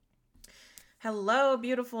Hello,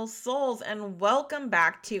 beautiful souls, and welcome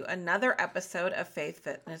back to another episode of Faith,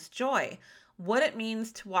 Fitness, Joy. What it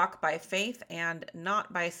means to walk by faith and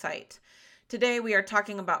not by sight. Today we are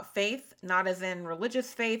talking about faith, not as in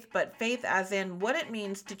religious faith, but faith as in what it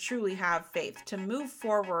means to truly have faith, to move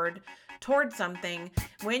forward towards something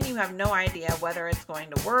when you have no idea whether it's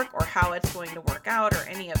going to work or how it's going to work out or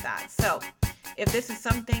any of that. So, if this is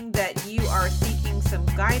something that you are seeking some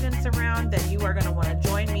guidance around, then you are going to want to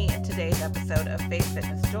join me in today's episode of Faith,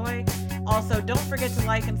 Fitness, Joy. Also, don't forget to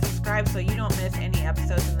like and subscribe so you don't miss any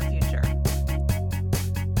episodes in the future.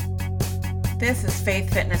 This is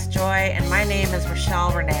Faith, Fitness, Joy, and my name is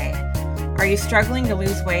Rochelle Renee. Are you struggling to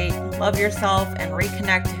lose weight, love yourself, and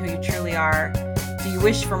reconnect to who you truly are? Do you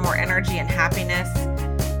wish for more energy and happiness?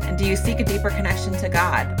 And do you seek a deeper connection to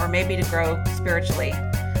God, or maybe to grow spiritually?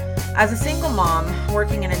 As a single mom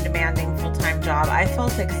working in a demanding full-time job, I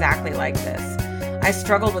felt exactly like this. I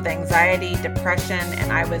struggled with anxiety, depression,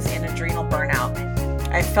 and I was in adrenal burnout.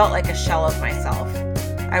 I felt like a shell of myself.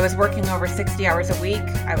 I was working over 60 hours a week.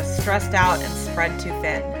 I was stressed out and spread too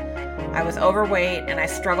thin. I was overweight and I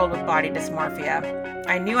struggled with body dysmorphia.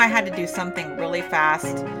 I knew I had to do something really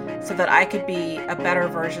fast so that I could be a better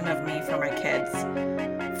version of me for my kids.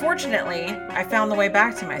 Fortunately, I found the way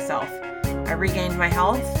back to myself. I regained my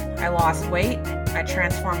health, I lost weight, I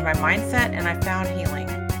transformed my mindset, and I found healing.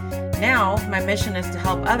 Now, my mission is to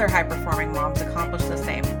help other high-performing moms accomplish the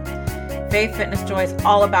same. Faith, Fitness, Joy is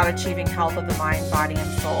all about achieving health of the mind, body,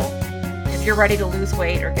 and soul. If you're ready to lose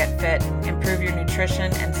weight or get fit, improve your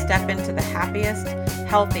nutrition, and step into the happiest,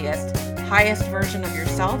 healthiest, highest version of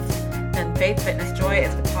yourself, then Faith, Fitness, Joy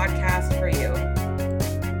is the podcast for you.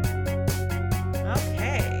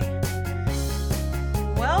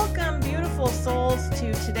 Welcome, beautiful souls,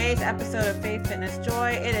 to today's episode of Faith, Fitness,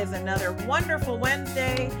 Joy. It is another wonderful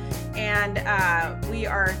Wednesday, and we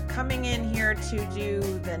are coming in here to do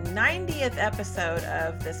the 90th episode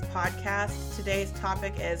of this podcast. Today's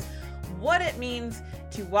topic is what it means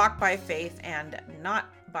to walk by faith and not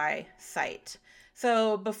by sight.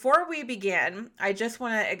 So before we begin, I just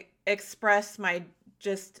want to express my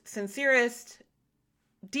just sincerest,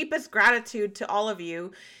 deepest gratitude to all of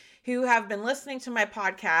you who have been listening to my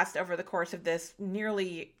podcast over the course of this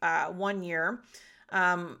nearly 1 year,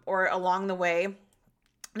 or along the way,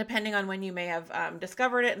 depending on when you may have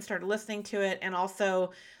discovered it and started listening to it. And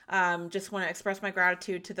also just want to express my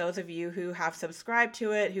gratitude to those of you who have subscribed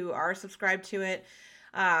to it, who are subscribed to it.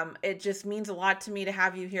 It just means a lot to me to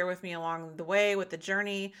have you here with me along the way with the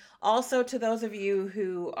journey. Also to those of you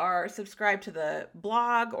who are subscribed to the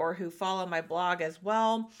blog or who follow my blog as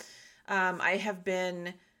well. I have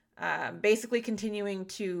been basically continuing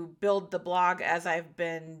to build the blog as I've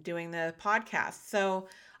been doing the podcast. So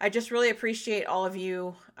I just really appreciate all of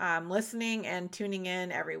you listening and tuning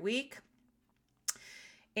in every week.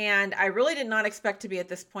 And I really did not expect to be at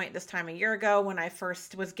this point this time a year ago when I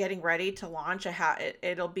first was getting ready to launch.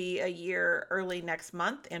 It'll be a year early next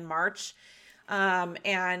month in March. And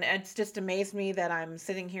it's just amazed me that I'm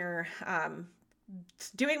sitting here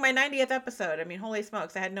doing my 90th episode. I mean, holy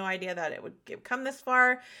smokes, I had no idea that it would come this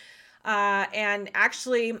far. And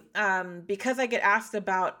actually, because I get asked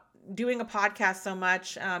about doing a podcast so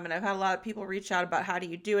much, and I've had a lot of people reach out about how do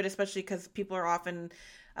you do it, especially because people are often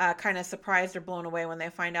kind of surprised or blown away when they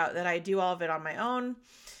find out that I do all of it on my own.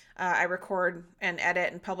 I record and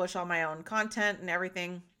edit and publish all my own content and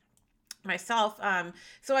everything myself.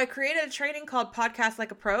 So I created a training called Podcast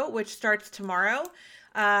Like a Pro, which starts tomorrow.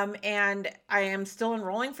 And I am still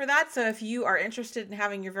enrolling for that. So if you are interested in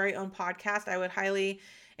having your very own podcast, I would highly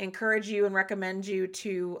encourage you and recommend you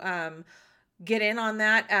to get in on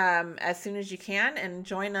that as soon as you can and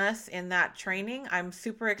join us in that training. I'm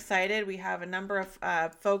super excited. We have a number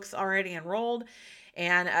of folks already enrolled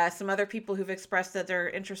and some other people who've expressed that they're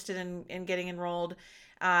interested in getting enrolled.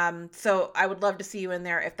 So I would love to see you in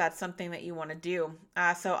there if that's something that you want to do.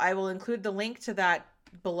 So I will include the link to that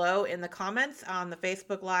below in the comments on the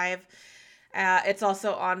Facebook Live. It's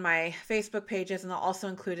also on my Facebook pages, and I'll also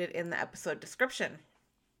include it in the episode description.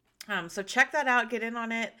 So check that out, get in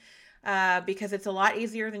on it, because it's a lot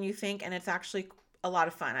easier than you think, and it's actually a lot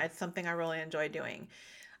of fun. It's something I really enjoy doing.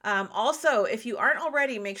 Also, if you aren't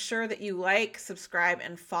already, make sure that you like, subscribe,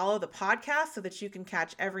 and follow the podcast so that you can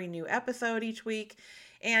catch every new episode each week.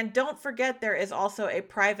 And don't forget, there is also a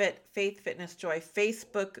private Faith, Fitness, Joy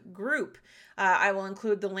Facebook group. I will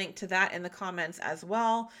include the link to that in the comments as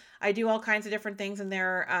well. I do all kinds of different things in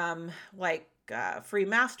there, like free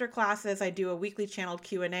master classes. I do a weekly channeled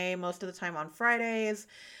Q&A most of the time on Fridays.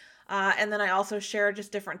 And then I also share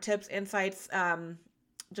just different tips, insights,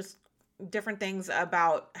 just different things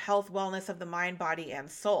about health, wellness of the mind, body,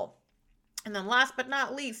 and soul. And then last but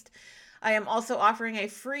not least, I am also offering a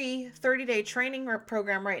free 30-day training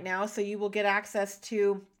program right now. So you will get access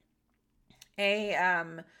to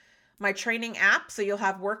my training app. So you'll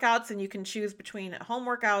have workouts and you can choose between home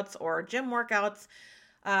workouts or gym workouts,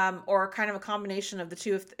 or kind of a combination of the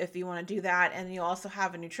two if you want to do that. And you'll also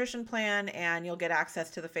have a nutrition plan, and you'll get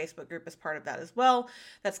access to the Facebook group as part of that as well.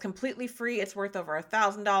 That's completely free. It's worth over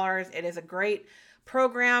 $1,000. It is a great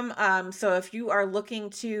program. So if you are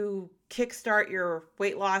looking to kickstart your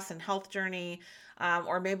weight loss and health journey,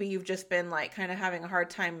 or maybe you've just been like kind of having a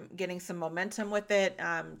hard time getting some momentum with it,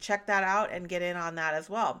 check that out and get in on that as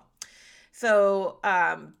well. So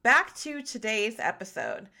back to today's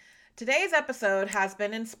episode. Today's episode has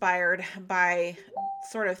been inspired by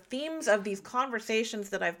sort of themes of these conversations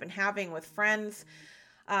that I've been having with friends,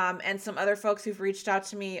 and some other folks who've reached out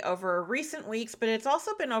to me over recent weeks, but it's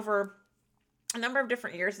also been over a number of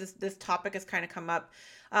different years. This topic has kind of come up,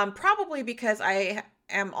 probably because I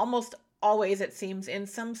am almost always, it seems, in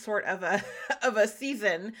some sort of a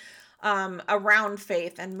season around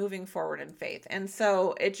faith and moving forward in faith. And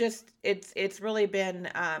so it's really been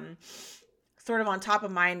sort of on top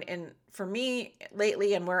of mind for me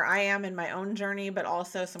lately, and where I am in my own journey, but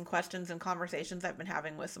also some questions and conversations I've been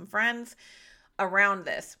having with some friends around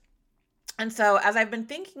this. And so as I've been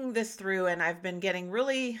thinking this through, and I've been getting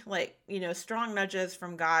really strong nudges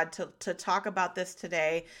from God to talk about this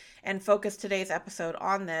today and focus today's episode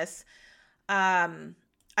on this,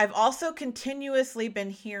 I've also continuously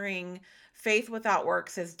been hearing faith without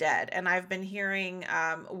works is dead. And I've been hearing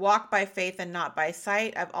walk by faith and not by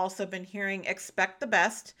sight. I've also been hearing expect the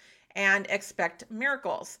best and expect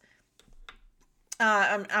miracles.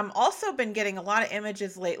 I'm also been getting a lot of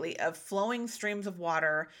images lately of flowing streams of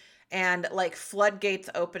water and like floodgates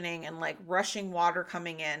opening and like rushing water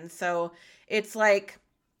coming in. So it's like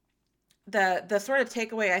the sort of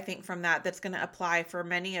takeaway I think from that's going to apply for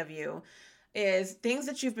many of you is things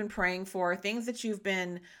that you've been praying for, things that you've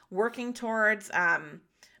been working towards,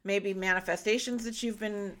 maybe manifestations that you've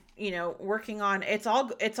been, working on. It's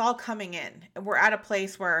all coming in. We're at a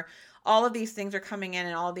place where all of these things are coming in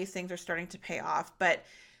and all of these things are starting to pay off. But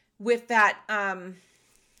with that,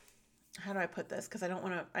 how do I put this? Because I don't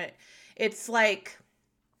want to, it's like,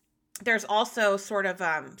 there's also sort of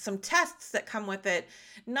some tests that come with it,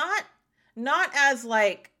 not as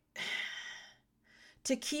like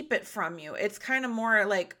to keep it from you. It's kind of more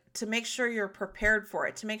like to make sure you're prepared for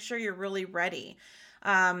it, to make sure you're really ready.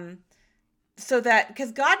 So that,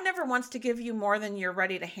 because God never wants to give you more than you're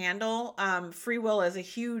ready to handle. Free will is a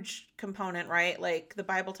huge component, right? Like the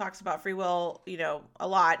Bible talks about free will, a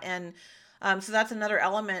lot. And so that's another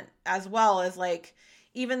element as well, is like,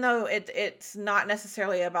 even though it's not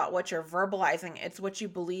necessarily about what you're verbalizing, it's what you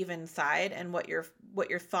believe inside and what your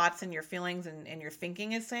thoughts and your feelings and your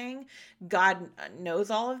thinking is saying. God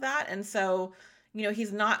knows all of that. And so,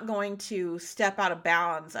 he's not going to step out of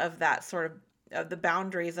bounds of that sort of the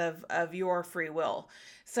boundaries of your free will.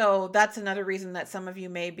 So that's another reason that some of you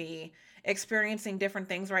may be experiencing different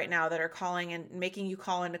things right now that are calling and making you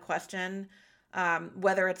call into question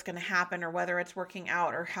whether it's going to happen or whether it's working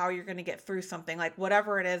out or how you're going to get through something, like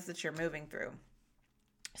whatever it is that you're moving through.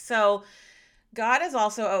 So God has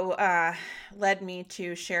also led me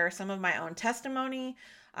to share some of my own testimony,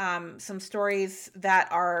 some stories that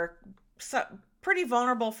are pretty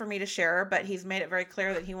vulnerable for me to share, but he's made it very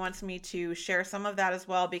clear that he wants me to share some of that as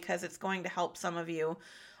well, because it's going to help some of you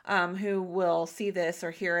who will see this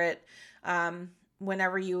or hear it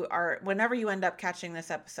whenever you end up catching this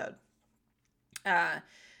episode.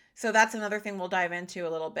 So that's another thing we'll dive into a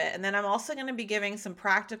little bit. And then I'm also going to be giving some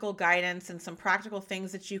practical guidance and some practical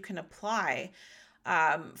things that you can apply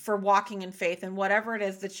for walking in faith and whatever it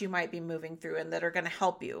is that you might be moving through, and that are going to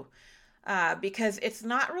help you. Because it's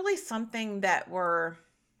not really something that we're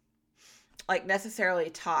like necessarily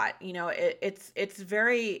taught, it's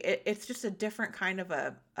just a different kind of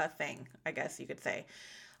a thing, I guess you could say.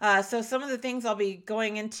 So some of the things I'll be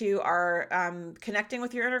going into are connecting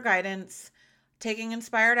with your inner guidance, taking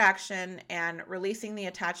inspired action, and releasing the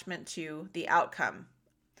attachment to the outcome.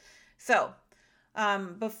 So,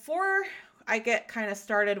 before I get kind of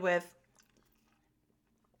started with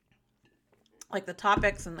like the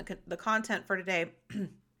topics and the content for today,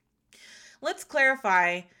 let's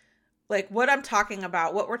clarify like what I'm talking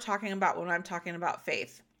about, what we're talking about when I'm talking about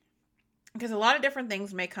faith. Because a lot of different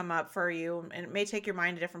things may come up for you, and it may take your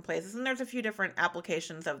mind to different places. And there's a few different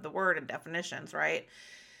applications of the word and definitions, right?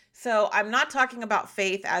 So I'm not talking about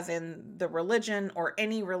faith as in the religion or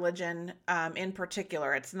any religion in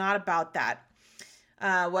particular. It's not about that.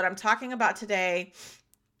 What I'm talking about today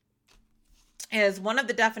is one of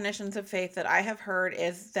the definitions of faith that I have heard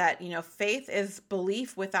is that, faith is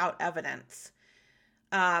belief without evidence.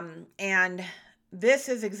 And this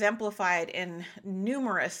is exemplified in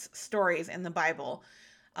numerous stories in the Bible.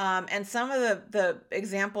 And some of the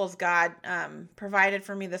examples God provided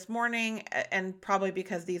for me this morning, and probably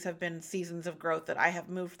because these have been seasons of growth that I have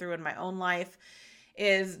moved through in my own life,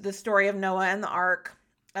 is the story of Noah and the ark,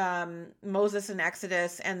 Moses in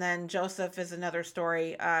Exodus, and then Joseph is another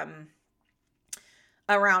story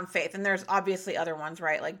around faith. And there's obviously other ones,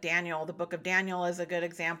 right? Like Daniel, the book of Daniel is a good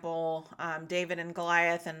example, David and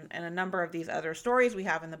Goliath, and a number of these other stories we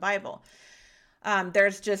have in the Bible.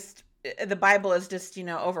 The Bible is just,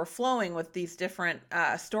 overflowing with these different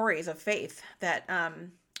stories of faith that,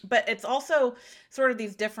 but it's also sort of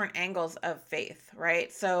these different angles of faith,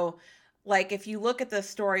 right? So like if you look at the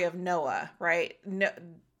story of Noah, right?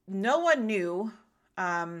 Noah knew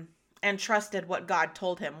and trusted what God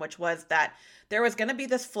told him, which was that there was going to be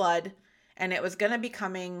this flood and it was going to be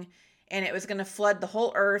coming and it was going to flood the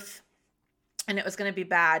whole earth and it was going to be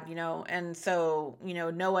bad, and so,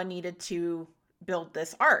 Noah needed to build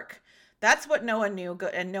this ark. That's what Noah knew,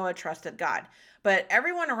 and Noah trusted God. But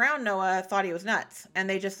everyone around Noah thought he was nuts, and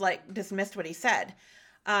they just dismissed what he said.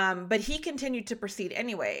 But he continued to proceed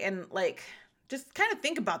anyway, and just kind of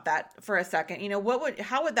think about that for a second.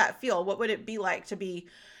 How would that feel? What would it be like to be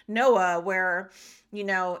Noah, where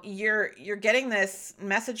you're getting this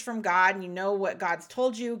message from God, and what God's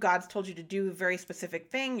told you to do a very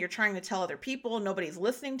specific thing. You're trying to tell other people, nobody's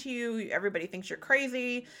listening to you, everybody thinks you're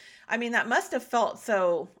crazy. I mean, that must have felt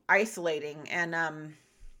so isolating. And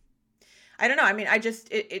I don't know,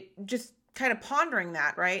 it just kind of pondering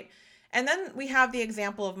that, right? And then we have the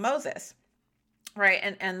example of Moses,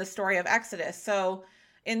 right? And the story of Exodus. So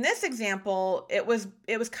in this example, it was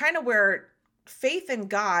kind of where faith in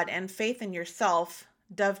God and faith in yourself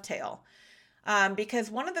dovetail. Because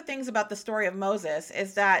one of the things about the story of Moses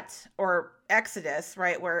is that, or Exodus,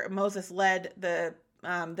 right, where Moses led the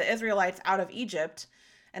Israelites out of Egypt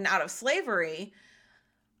and out of slavery,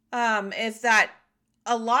 is that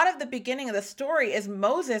a lot of the beginning of the story is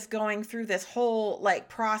Moses going through this whole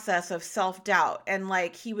process of self-doubt. And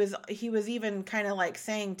he was even kind of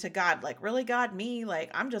saying to God, really, God, me,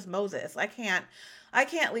 I'm just Moses. I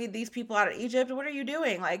can't lead these people out of Egypt. What are you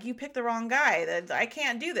doing? You picked the wrong guy. I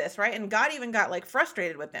can't do this, right? And God even got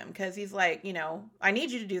frustrated with him because he's I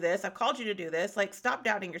need you to do this. I've called you to do this. Stop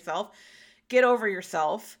doubting yourself, get over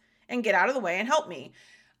yourself, and get out of the way and help me.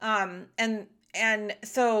 And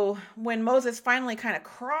so when Moses finally kind of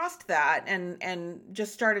crossed that and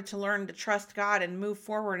just started to learn to trust God and move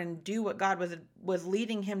forward and do what God was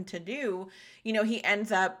leading him to do, he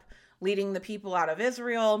ends up leading the people out of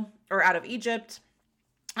Israel or out of Egypt,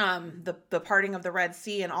 the parting of the Red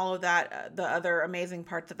Sea and all of that, the other amazing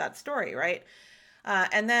parts of that story, right?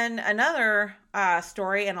 And then another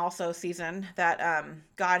story and also season that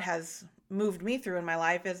God has moved me through in my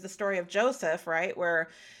life is the story of Joseph, right? Where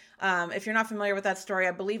if you're not familiar with that story,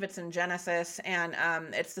 I believe it's in Genesis, and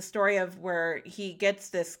it's the story of where he gets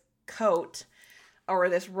this coat or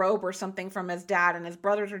this robe or something from his dad, and his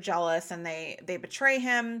brothers are jealous and they betray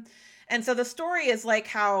him. And so the story is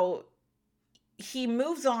how he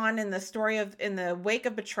moves on in the wake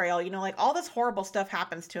of betrayal, all this horrible stuff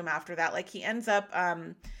happens to him after that. He ends up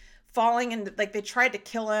falling into, they tried to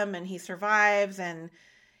kill him and he survives, and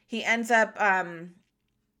he ends up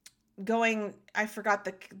going, I forgot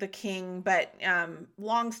the king, but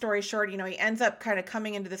long story short, he ends up kind of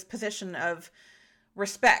coming into this position of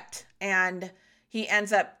respect, and he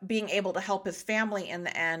ends up being able to help his family in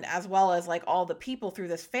the end, as well as all the people through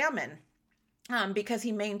this famine, because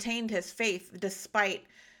he maintained his faith despite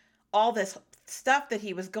all this stuff that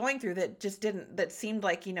he was going through that seemed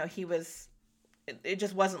like, it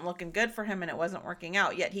just wasn't looking good for him and it wasn't working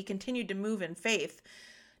out. Yet he continued to move in faith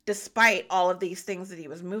despite all of these things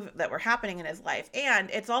that were happening in his life. And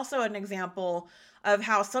it's also an example of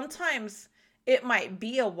how sometimes it might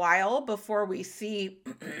be a while before we see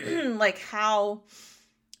how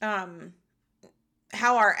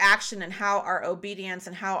our action and how our obedience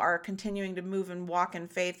and how our continuing to move and walk in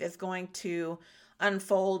faith is going to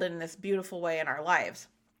unfold in this beautiful way in our lives.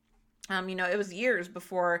 It was years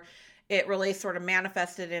before it really sort of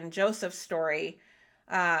manifested in Joseph's story.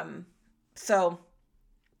 So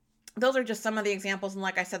those are just some of the examples. And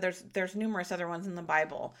like I said, there's numerous other ones in the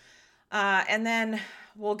Bible. And then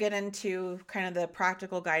we'll get into kind of the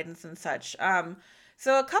practical guidance and such.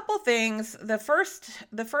 So a couple things. The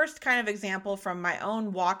first kind of example from my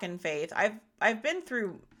own walk in faith, I've been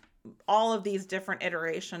through all of these different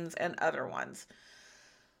iterations and other ones.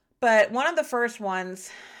 But one of the first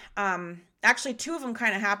ones Actually, two of them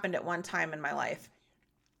kind of happened at one time in my life.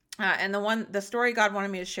 And the story God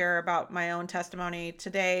wanted me to share about my own testimony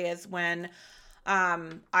today is when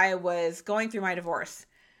I was going through my divorce.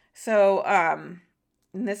 So, and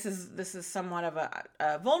this is somewhat of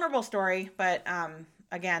a vulnerable story, but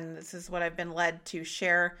again, this is what I've been led to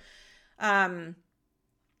share.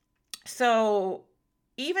 So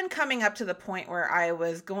even coming up to the point where I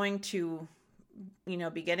was going to,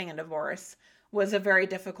 be getting a divorce was a very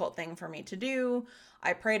difficult thing for me to do.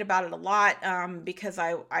 I prayed about it a lot because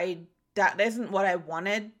I that isn't what I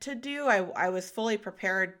wanted to do. I was fully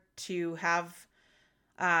prepared to have,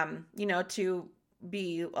 to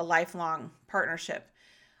be a lifelong partnership.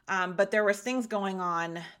 But there was things going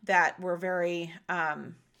on that were very,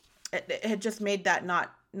 it had just made that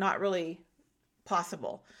not really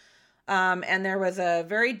possible. And there was a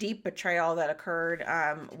very deep betrayal that occurred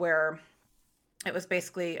where it was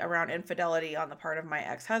basically around infidelity on the part of my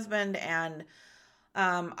ex-husband. And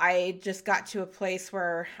I just got to a place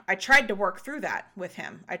where I tried to work through that with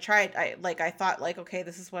him. I thought okay,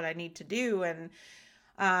 this is what I need to do.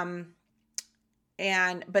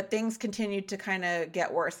 But things continued to kind of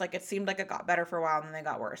get worse. Like it seemed like it got better for a while and then they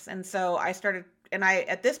got worse. And so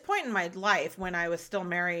at this point in my life, when I was still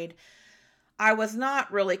married, I was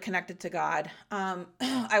not really connected to God.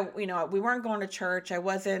 We weren't going to church. I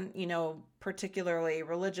wasn't, particularly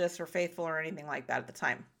religious or faithful or anything like that at the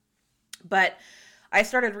time. But I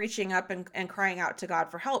started reaching up and crying out to God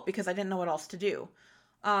for help because I didn't know what else to do.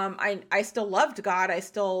 I still loved God. I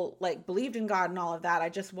still believed in God and all of that. I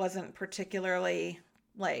just wasn't particularly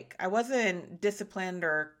I wasn't disciplined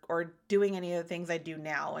or doing any of the things I do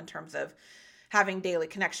now in terms of having daily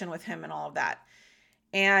connection with him and all of that.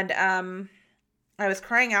 And, I was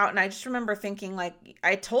crying out and I just remember thinking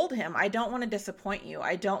I told him, I don't want to disappoint you.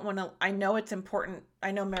 I know it's important.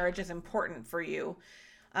 I know marriage is important for you.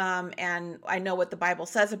 And I know what the Bible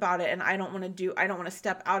says about it. And I don't want to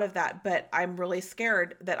step out of that, but I'm really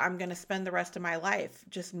scared that I'm going to spend the rest of my life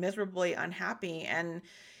just miserably unhappy and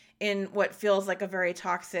in what feels like a very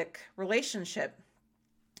toxic relationship.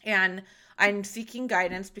 And I'm seeking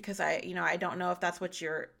guidance because I don't know if that's what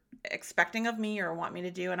you're expecting of me or want me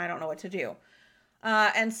to do. And I don't know what to do.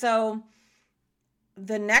 And so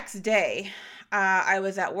the next day, I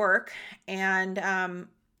was at work and,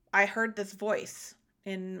 I heard this voice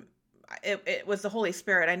it was the Holy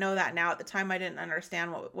Spirit. I know that now. At the time, I didn't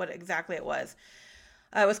understand what exactly it was.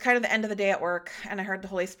 It was kind of the end of the day at work and I heard the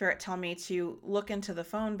Holy Spirit tell me to look into the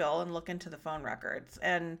phone bill and look into the phone records.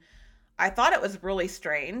 And I thought it was really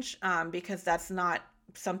strange, because that's not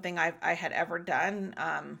something I had ever done.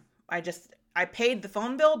 I paid the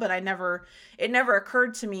phone bill, but it never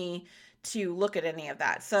occurred to me to look at any of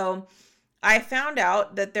that. So I found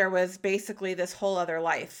out that there was basically this whole other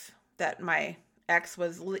life that my ex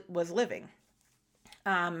was living.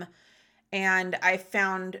 And I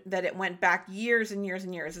found that it went back years and years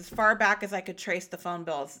and years. As far back as I could trace the phone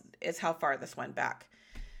bills is how far this went back.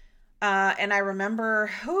 And I remember,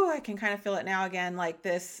 I can kind of feel it now again, like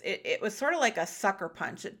this, it was sort of like a sucker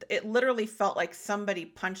punch. It literally felt like somebody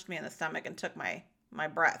punched me in the stomach and took my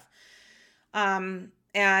breath. And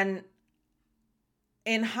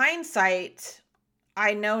in hindsight,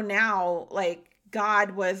 I know now, God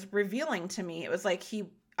was revealing to me. It was like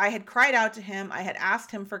I had cried out to him. I had asked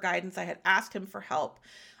him for guidance. I had asked him for help.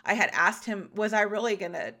 I had asked him, was I really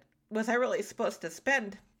supposed to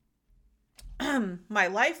spend my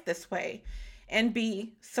life this way and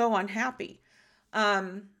be so unhappy?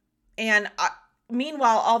 Meanwhile,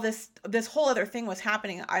 all this whole other thing was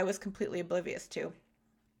happening, I was completely oblivious to.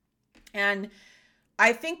 And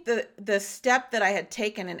I think the step that I had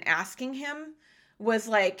taken in asking him was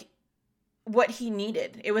what he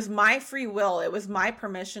needed. It was my free will. It was my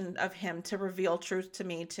permission of him to reveal truth to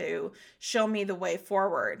me, to show me the way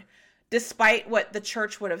forward, despite what the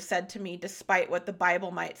church would have said to me, despite what the Bible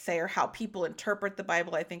might say, or how people interpret the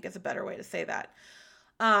Bible, I think is a better way to say that.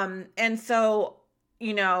 And so,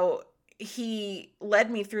 he led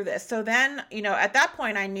me through this. So then, at that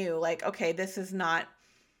point I knew okay, this is not,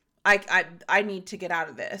 I need to get out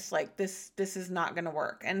of this. This is not going to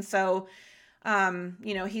work. And so,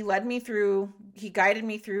 he led me through, he guided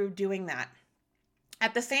me through doing that.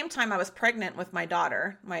 At the same time, I was pregnant with my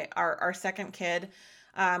daughter, our second kid,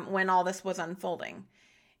 when all this was unfolding.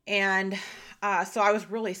 And so I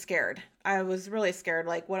was really scared. What was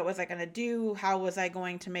I going to do? How was I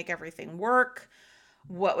going to make everything work?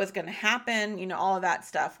 What was going to happen? All of that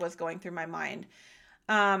stuff was going through my mind.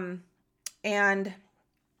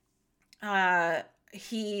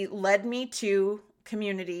 He led me to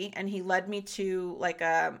community and he led me to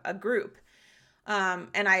a group.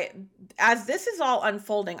 And as this is all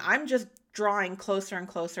unfolding, I'm just drawing closer and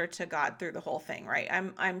closer to God through the whole thing, right?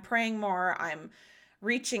 I'm praying more. I'm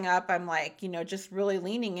reaching up. I'm like, just really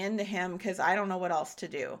leaning into him because I don't know what else to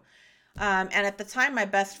do. And at the time, my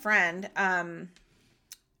best friend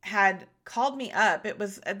had called me up.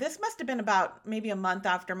 This must have been about maybe a month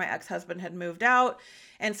after my ex-husband had moved out.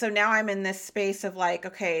 And so now I'm in this space of like,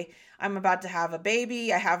 okay, I'm about to have a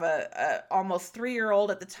baby. I have a almost 3-year-old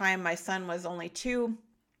at the time. My son was only 2.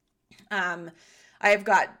 I've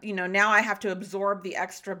got, now I have to absorb the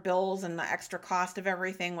extra bills and the extra cost of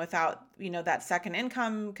everything without, that second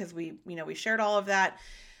income because we shared all of that.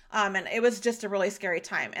 And it was just a really scary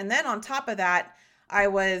time. And then on top of that, I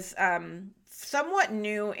was somewhat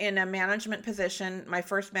new in a management position, my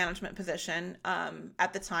first management position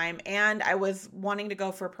at the time, and I was wanting to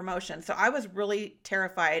go for a promotion. So I was really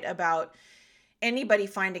terrified about anybody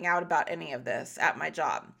finding out about any of this at my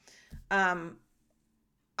job.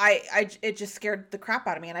 It just scared the crap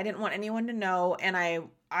out of me, and I didn't want anyone to know. And I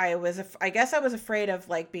guess I was afraid of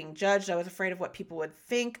like being judged. I was afraid of what people would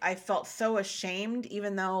think. I felt so ashamed,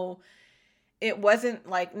 even though it wasn't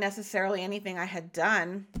like necessarily anything I had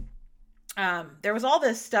done. There was all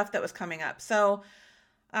this stuff that was coming up. So,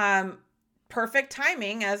 perfect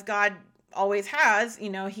timing, as God always has,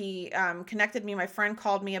 he connected me. My friend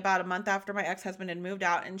called me about a month after my ex-husband had moved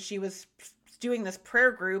out, and she was doing this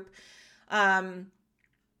prayer group.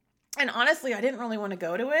 And honestly, I didn't really want to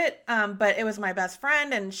go to it, but it was my best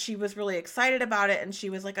friend, and she was really excited about it, and she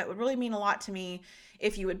was like, it would really mean a lot to me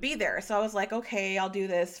if you would be there. So I was like, okay, I'll do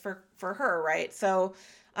this for her, right? So,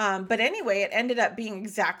 but anyway, it ended up being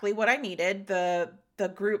exactly what I needed. The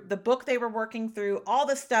group, the book they were working through, all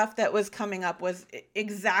the stuff that was coming up was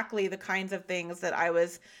exactly the kinds of things that I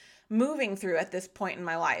was moving through at this point in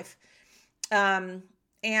my life. And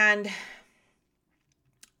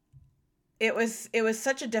it was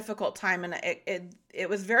such a difficult time, and it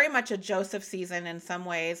was very much a Joseph season in some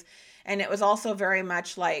ways, and it was also very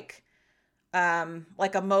much like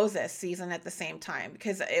a Moses season at the same time,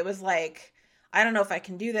 because it was like, I don't know if I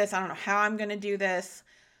can do this. I don't know how I'm going to do this.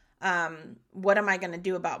 What am I going to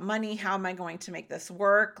do about money? How am I going to make this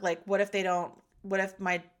work? Like, what if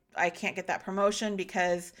I can't get that promotion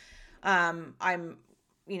because I'm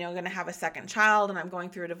going to have a second child and I'm going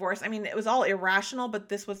through a divorce. I mean, it was all irrational, but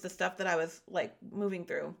this was the stuff that I was like moving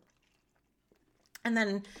through. And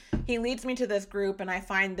then he leads me to this group, and I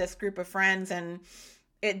find this group of friends, and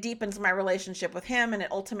it deepens my relationship with him. And it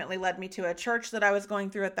ultimately led me to a church that I was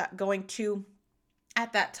going to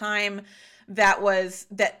at that time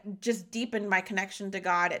that just deepened my connection to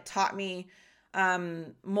God. It taught me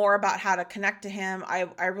more about how to connect to him.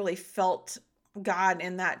 I really felt God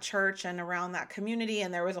in that church and around that community.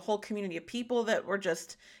 And there was a whole community of people that were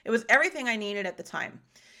it was everything I needed at the time.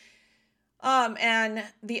 And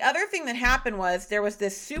the other thing that happened was there was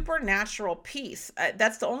this supernatural peace.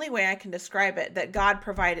 That's the only way I can describe it, that God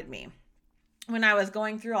provided me when I was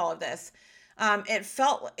going through all of this.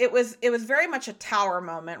 It was very much a tower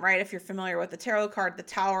moment, right? If you're familiar with the tarot card, the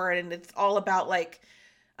tower, and it's all about like,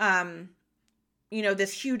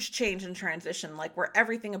 this huge change and transition, like where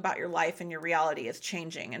everything about your life and your reality is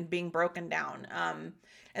changing and being broken down.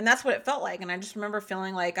 And that's what it felt like. And I just remember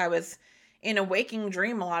feeling like I was in a waking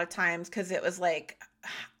dream a lot of times, because it was like,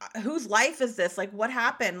 whose life is this? Like, what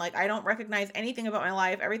happened? Like, I don't recognize anything about my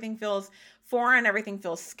life. Everything feels foreign. Everything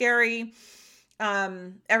feels scary.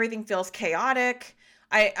 Everything feels chaotic.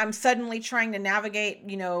 I'm suddenly trying to navigate,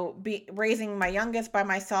 raising my youngest by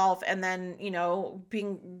myself, and then,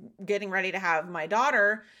 getting ready to have my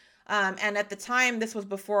daughter. And at the time, this was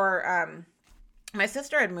before my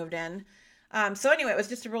sister had moved in. So anyway, it was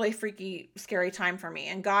just a really freaky, scary time for me.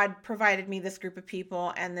 And God provided me this group of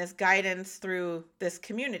people and this guidance through this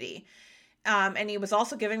community. And he was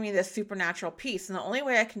also giving me this supernatural peace. And the only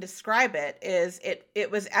way I can describe it is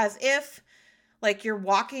it was as if, like, you're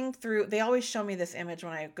walking through, they always show me this image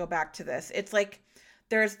when I go back to this. It's like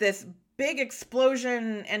there's this big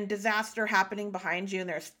explosion and disaster happening behind you, and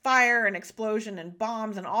there's fire and explosion and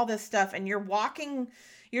bombs and all this stuff, and you're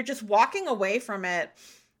just walking away from it,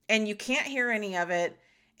 and you can't hear any of it,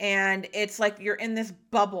 and it's like you're in this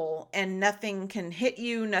bubble, and nothing can hit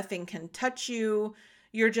you, nothing can touch you.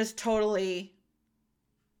 You're just totally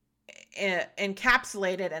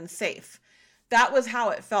encapsulated and safe. That was how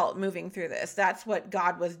it felt moving through this. That's what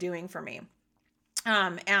God was doing for me.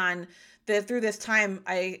 And through this time,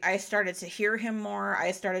 I started to hear him more.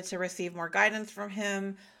 I started to receive more guidance from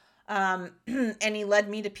him. And he led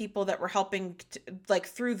me to people that were helping,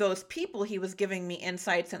 through those people, he was giving me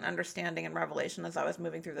insights and understanding and revelation as I was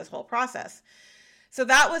moving through this whole process. So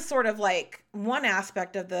that was sort of like one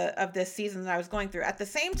aspect of this season that I was going through. At the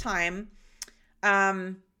same time,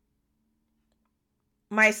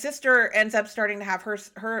 my sister ends up starting to have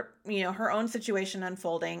her own situation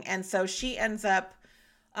unfolding, and so she ends up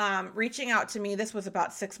reaching out to me. This was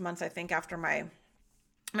about 6 months, I think, after my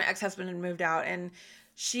ex-husband had moved out, and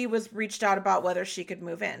she was reached out about whether she could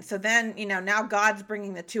move in. So then, now God's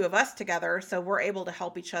bringing the two of us together, so we're able to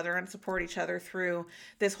help each other and support each other through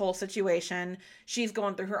this whole situation. She's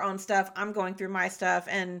going through her own stuff, I'm going through my stuff,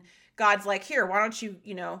 and God's like, here, why don't you,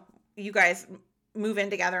 you guys move in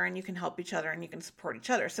together, and you can help each other and you can support each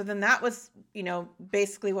other. So then that was,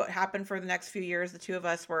 basically what happened for the next few years. The two of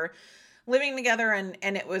us were living together, and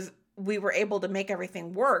we were able to make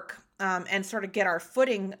everything work, and sort of get our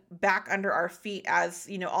footing back under our feet as,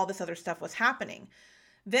 all this other stuff was happening.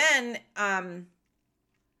 Then,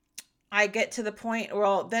 I get to the point,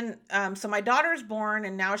 so my daughter's born,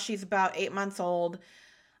 and now she's about 8 months old.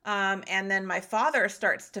 And then my father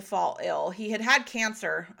starts to fall ill. He had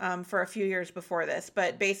cancer, for a few years before this,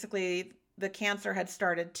 but basically the cancer had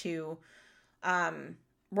started to,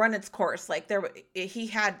 run its course. Like he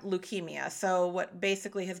had leukemia. So what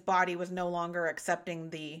basically his body was no longer accepting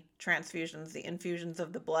the transfusions, the infusions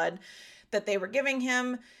of the blood that they were giving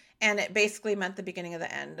him. And it basically meant the beginning of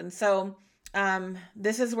the end. And so,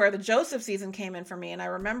 this is where the Joseph season came in for me. And I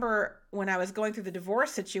remember when I was going through the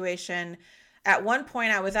divorce situation, at one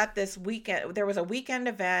point I was at this weekend, there was a weekend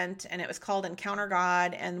event, and it was called Encounter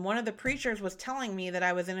God. And one of the preachers was telling me that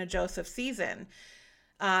I was in a Joseph season,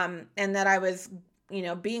 and that I was,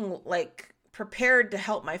 being like prepared to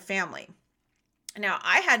help my family. Now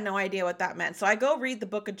I had no idea what that meant. So I go read the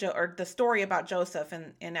book of or the story about Joseph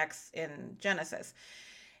in Genesis.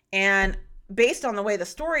 And based on the way the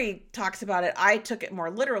story talks about it, I took it more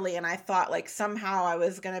literally, and I thought like somehow I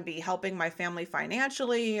was going to be helping my family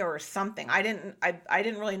financially or something. I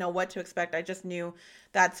didn't really know what to expect. I just knew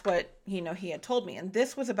that's what, he had told me. And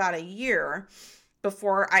this was about a year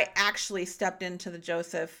before I actually stepped into the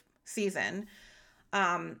Joseph season,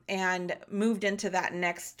 and moved into that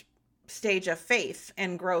next stage of faith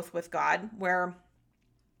and growth with God, where,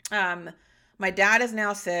 my dad is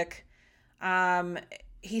now sick.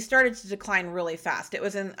 He started to decline really fast.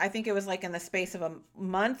 I think it was like in the space of a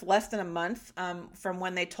month, less than a month, from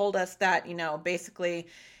when they told us that, basically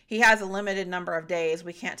he has a limited number of days.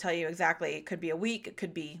 We can't tell you exactly. It could be a week. It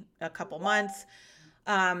could be a couple months.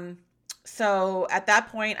 So at that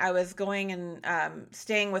point I was going and,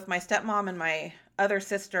 staying with my stepmom and my other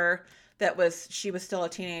sister she was still a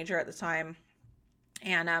teenager at the time.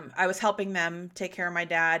 And, I was helping them take care of my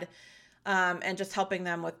dad, and just helping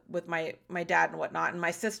them with my dad and whatnot. And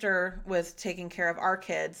my sister was taking care of our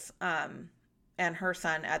kids, and her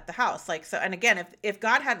son at the house. Like, so, and again, if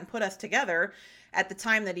God hadn't put us together at the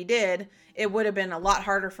time that he did, it would have been a lot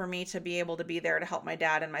harder for me to be able to be there to help my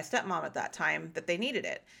dad and my stepmom at that time that they needed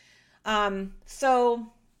it. So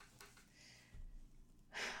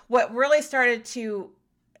what really started to,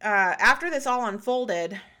 after this all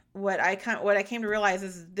unfolded, what I came to realize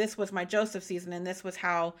is this was my Joseph season, and this was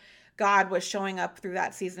how God was showing up through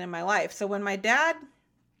that season in my life. So when my dad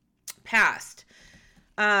passed,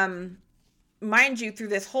 mind you, through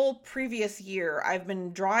this whole previous year, I've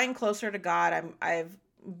been drawing closer to God. I've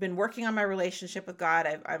been working on my relationship with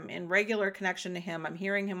God. I'm in regular connection to him. I'm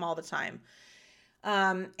hearing him all the time.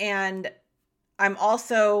 And I'm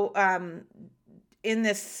also, in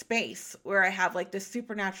this space where I have like this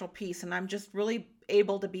supernatural peace, and I'm just really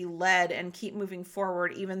able to be led and keep moving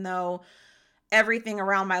forward, even though everything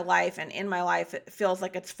around my life and in my life, it feels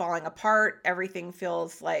like it's falling apart. Everything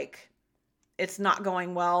feels like it's not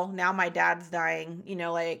going well. Now my dad's dying,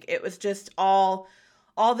 like it was just all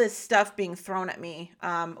this stuff being thrown at me,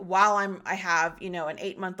 while I have, an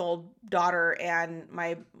 8-month-old daughter, and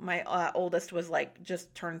my oldest was like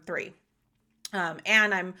just turned 3.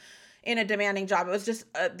 And I'm in a demanding job. It was just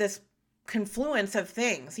this confluence of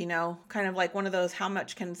things, kind of like one of those, how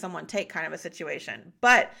much can someone take kind of a situation.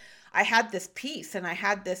 But I had this peace, and I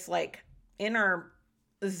had this like inner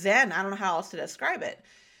zen. I don't know how else to describe it.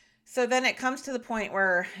 So then it comes to the point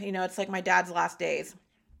where, it's like my dad's last days,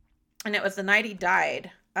 and it was the night he died.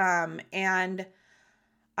 And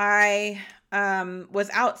I, was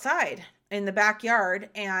outside in the backyard,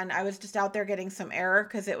 and I was just out there getting some air,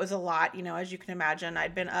 cause it was a lot, as you can imagine.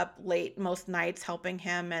 I'd been up late most nights helping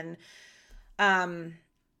him, and,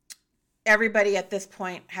 everybody at this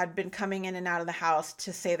point had been coming in and out of the house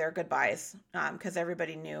to say their goodbyes, because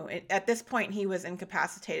everybody knew at this point he was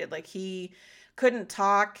incapacitated. Like, he couldn't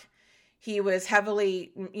talk. He was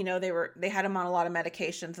heavily, they had him on a lot of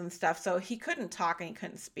medications and stuff, so he couldn't talk and he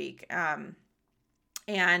couldn't speak.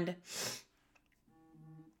 And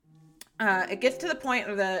it gets to the point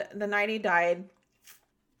of the night he died,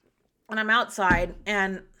 and I'm outside,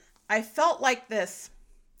 and I felt like this.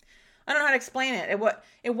 I don't know how to explain it.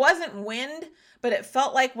 It wasn't wind, but it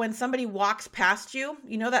felt like when somebody walks past you,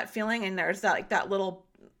 you know that feeling, and there's that, like, that little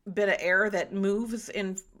bit of air that moves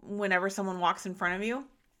in whenever someone walks in front of you.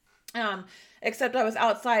 Except I was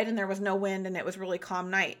outside and there was no wind and it was really calm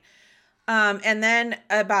night. And then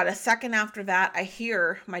about a second after that, I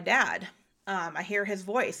hear my dad. I hear his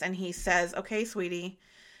voice, and he says, "Okay, sweetie,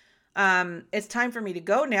 it's time for me to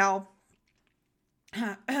go now.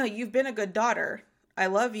 You've been a good daughter. I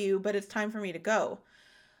love you, but it's time for me to go."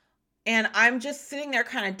 And I'm just sitting there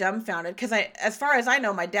kind of dumbfounded because as far as I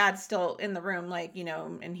know, my dad's still in the room, like,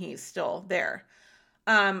 and he's still there.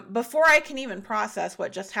 Before I can even process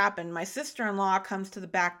what just happened, my sister-in-law comes to the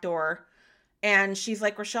back door and she's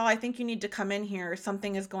like, "Rochelle, I think you need to come in here.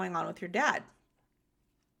 Something is going on with your dad."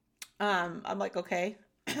 I'm like, "Okay."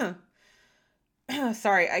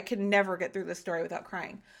 Sorry, I could never get through this story without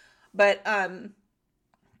crying. But,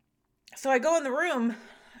 so I go in the room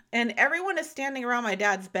and everyone is standing around my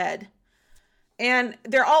dad's bed and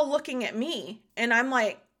they're all looking at me. And I'm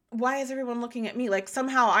like, why is everyone looking at me? Like,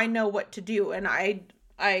 somehow I know what to do. And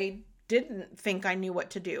I didn't think I knew what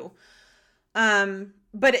to do.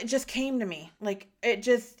 But it just came to me. Like,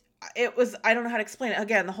 it was, I don't know how to explain it.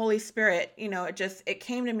 Again, the Holy Spirit, it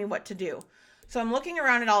came to me what to do. So I'm looking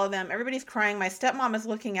around at all of them. Everybody's crying. My stepmom is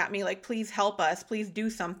looking at me like, "Please help us. Please do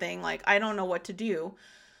something." Like, I don't know what to do.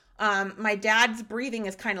 My dad's breathing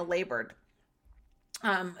is kind of labored.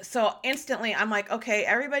 So instantly I'm like, "Okay,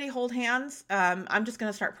 everybody hold hands. I'm just going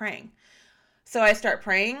to start praying." So I start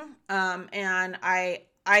praying. And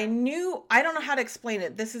I knew, I don't know how to explain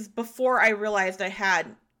it. This is before I realized I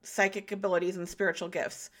had psychic abilities and spiritual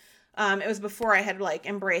gifts. It was before I had, like,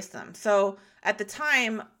 embraced them. So at the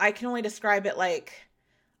time, I can only describe it like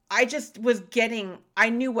I just I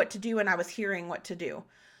knew what to do and I was hearing what to do.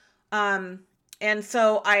 And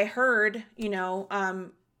so I heard,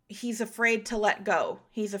 he's afraid to let go.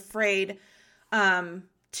 He's afraid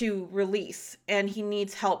to release, and he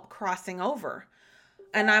needs help crossing over.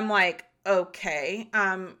 And I'm like, okay.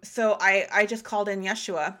 So I just called in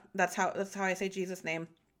Yeshua. That's how I say Jesus' name.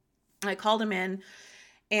 I called him in,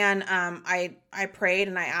 and I prayed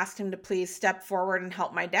and I asked him to please step forward and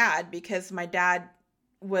help my dad, because my dad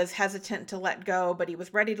was hesitant to let go, but he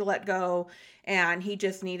was ready to let go, and he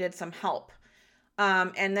just needed some help.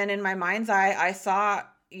 And then in my mind's eye, I saw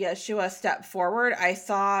Yeshua step forward. I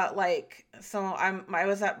saw, like, so I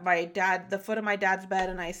was at the foot of my dad's bed,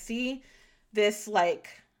 and I see this, like,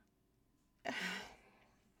 it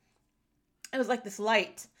was like this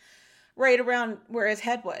light right around where his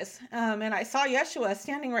head was. And I saw Yeshua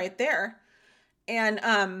standing right there.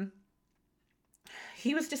 And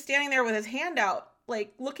he was just standing there with his hand out,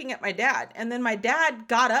 like, looking at my dad. And then my dad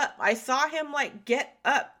got up. I saw him, like, get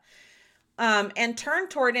up and turn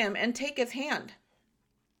toward him and take his hand.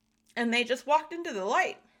 And they just walked into the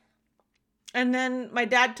light. And then my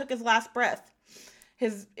dad took his last breath.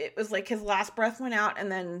 It was like his last breath went out,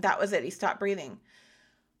 and then that was it. He stopped breathing.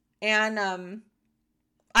 And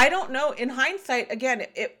I don't know, in hindsight, again,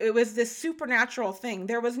 it was this supernatural thing.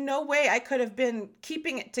 There was no way I could have been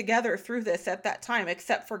keeping it together through this at that time,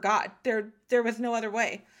 except for God. There was no other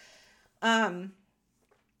way. And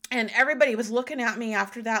everybody was looking at me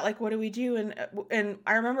after that, like, "What do we do?" And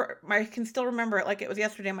I can still remember it like it was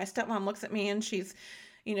yesterday. My stepmom looks at me and she's,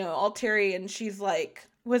 all teary, and she's like,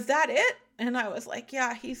 "Was that it?" And I was like,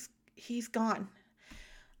 "Yeah, he's gone."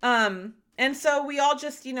 And so we all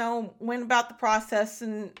just, went about the process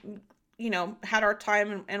and, had our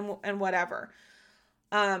time and whatever.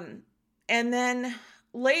 And then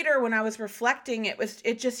later when I was reflecting,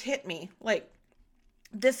 it just hit me, like,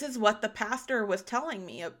 this is what the pastor was telling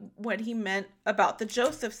me, what he meant about the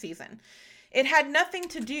Joseph season. It had nothing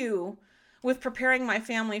to do with preparing my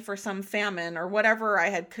family for some famine or whatever I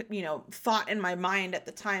had, thought in my mind at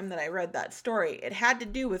the time that I read that story. It had to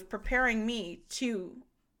do with preparing me to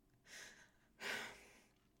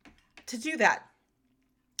do that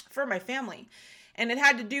for my family. And it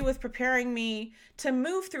had to do with preparing me to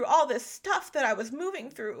move through all this stuff that I was moving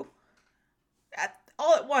through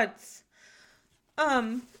all at once.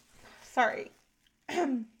 Sorry.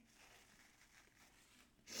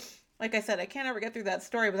 Like I said, I can't ever get through that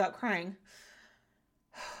story without crying.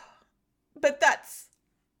 But that's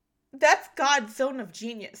God's zone of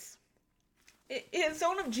genius. His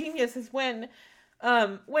zone of genius is when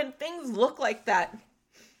things look like that.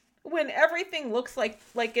 When everything looks like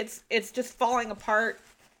it's just falling apart.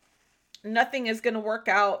 Nothing is going to work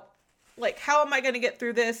out. Like, how am I going to get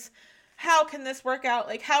through this? How can this work out?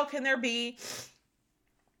 Like, how can there be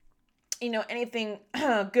anything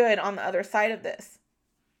good on the other side of this.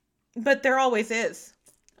 But there always is.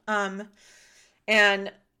 And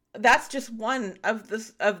that's just one of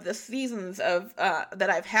the seasons of that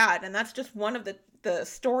I've had, and that's just one of the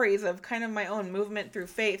stories of kind of my own movement through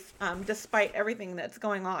faith, despite everything that's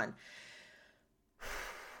going on.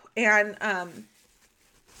 And I'm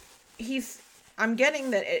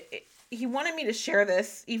getting that he wanted me to share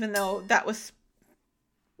this, even though that was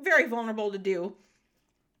very vulnerable to do,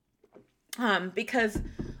 because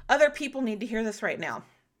other people need to hear this right now.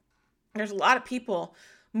 There's a lot of people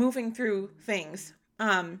moving through things,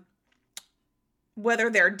 whether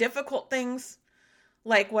they're difficult things,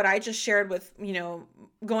 like what I just shared with,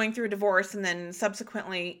 going through a divorce and then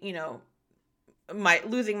subsequently,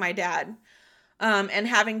 losing my dad, and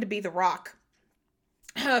having to be the rock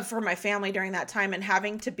for my family during that time, and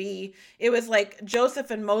it was like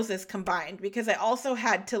Joseph and Moses combined, because I also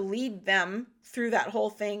had to lead them through that whole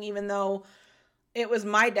thing, even though it was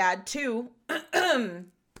my dad too.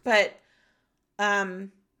 But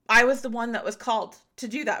I was the one that was called to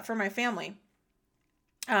do that for my family.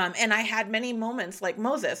 And I had many moments like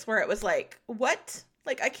Moses where it was like, what?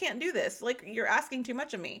 Like, I can't do this. Like, you're asking too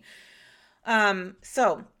much of me.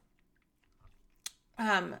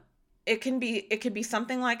 It could be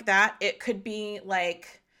something like that. It could be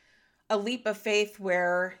like a leap of faith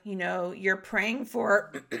where, you're praying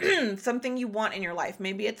for something you want in your life.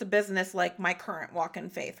 Maybe it's a business, like my current walk in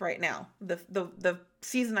faith right now. The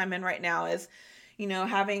season I'm in right now is,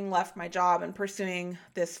 having left my job and pursuing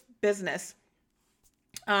this business,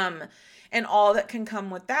 and all that can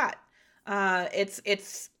come with that.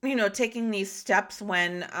 It's taking these steps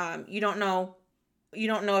when, you don't know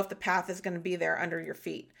if the path is going to be there under your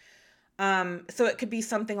feet. So it could be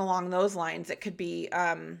something along those lines. It could be,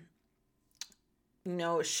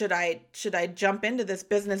 should I jump into this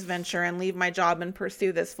business venture and leave my job and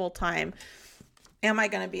pursue this full time? Am I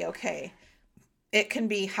going to be okay? It can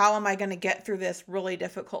be, how am I going to get through this really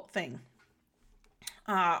difficult thing?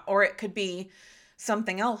 Or it could be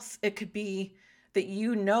something else. It could be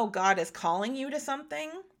that God is calling you to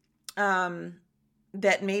something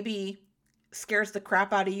that maybe scares the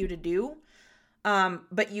crap out of you to do,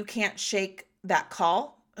 but you can't shake that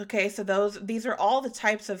call. Okay, so these are all the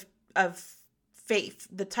types of faith,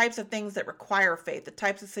 the types of things that require faith, the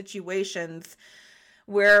types of situations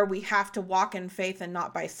where we have to walk in faith and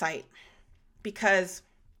not by sight. Because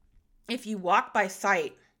if you walk by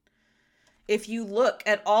sight, if you look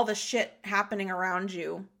at all the shit happening around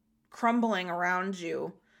you, crumbling around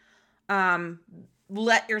you,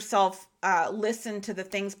 let yourself listen to the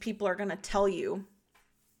things people are going to tell you,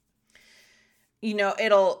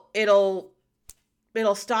 it'll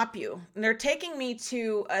stop you. And they're taking me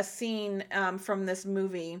to a scene from this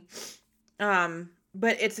movie,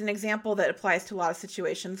 but it's an example that applies to a lot of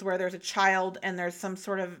situations where there's a child and there's some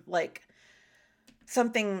sort of like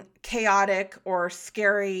something chaotic or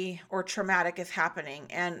scary or traumatic is happening,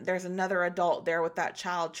 and there's another adult there with that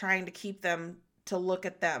child trying to keep them to look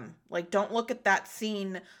at them. Like, don't look at that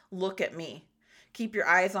scene, look at me. Keep your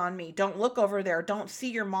eyes on me. Don't look over there. Don't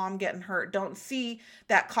see your mom getting hurt. Don't see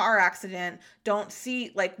that car accident. Don't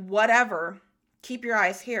see, like, whatever. Keep your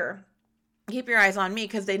eyes here. Keep your eyes on me,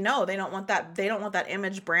 because they know they don't want that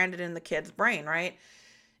image branded in the kid's brain, right?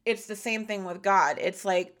 It's the same thing with God. It's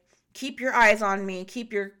like, keep your eyes on me,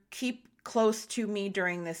 keep close to me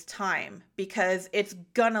during this time, because it's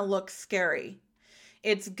gonna look scary.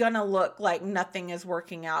 It's gonna look like nothing is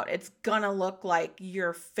working out. It's gonna look like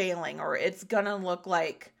you're failing, or it's gonna look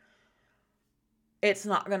like it's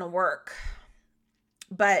not gonna work.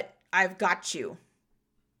 But I've got you.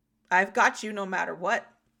 I've got you no matter what.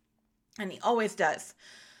 And he always does.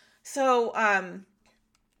 So,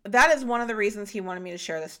 that is one of the reasons he wanted me to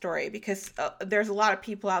share this story, because there's a lot of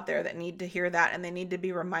people out there that need to hear that, and they need to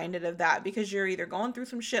be reminded of that, because you're either going through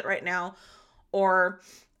some shit right now, or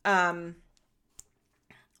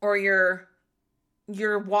you're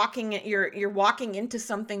walking into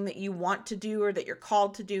something that you want to do or that you're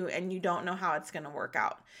called to do, and you don't know how it's going to work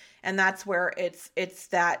out. And that's where it's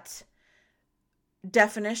that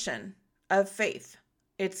definition of faith.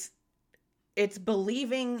 It's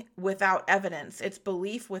believing without evidence. It's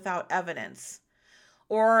belief without evidence.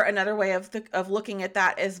 Or another way of looking at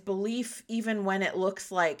that is belief even when it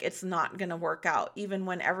looks like it's not going to work out, even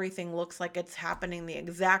when everything looks like it's happening the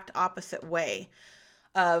exact opposite way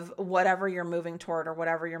of whatever you're moving toward or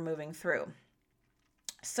whatever you're moving through.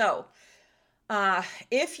 So,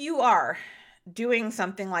 if you are doing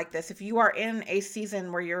something like this, if you are in a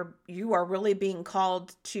season where you are really being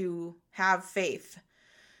called to have faith,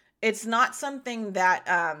 it's not something that,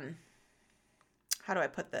 how do I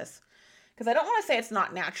put this? because I don't want to say it's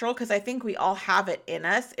not natural, because I think we all have it in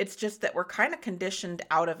us. It's just that we're kind of conditioned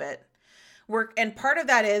out of it. And part of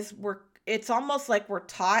that is it's almost like we're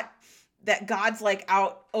taught that God's like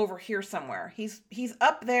out over here somewhere. He's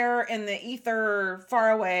up there in the ether far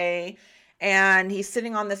away, and he's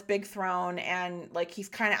sitting on this big throne, and like he's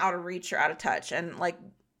kind of out of reach or out of touch. And like,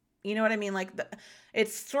 you know what I mean? Like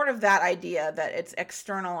it's sort of that idea that it's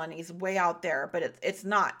external and he's way out there, but it's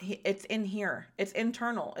not. It's in here. It's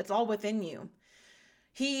internal. It's all within you.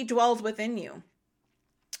 He dwells within you.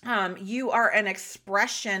 You are an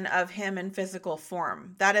expression of him in physical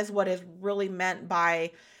form. That is what is really meant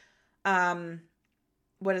by,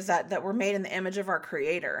 what is that? That we're made in the image of our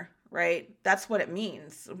Creator, right? That's what it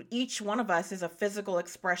means. Each one of us is a physical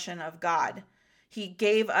expression of God. He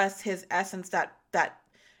gave us his essence, that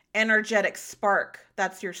energetic spark.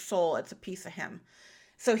 That's your soul. It's a piece of him.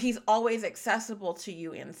 So he's always accessible to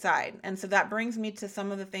you inside. And so that brings me to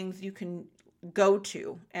some of the things you can go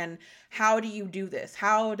to. And how do you do this?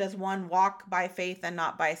 How does one walk by faith and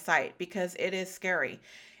not by sight? Because it is scary.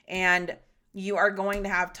 And you are going to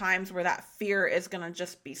have times where that fear is going to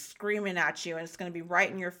just be screaming at you, and it's going to be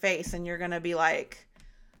right in your face, and you're going to be like,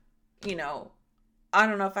 you know, I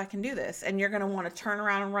don't know if I can do this. And you're going to want to turn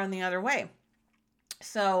around and run the other way.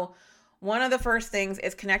 So one of the first things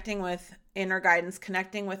is connecting with inner guidance,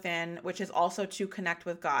 connecting within, which is also to connect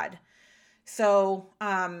with God. So,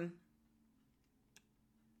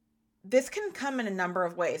 this can come in a number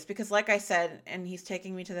of ways, because like I said, and he's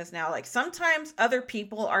taking me to this now, like sometimes other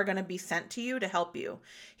people are going to be sent to you to help you.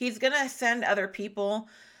 He's going to send other people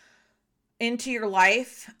into your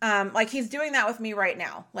life. Like he's doing that with me right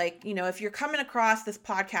now. Like, you know, if you're coming across this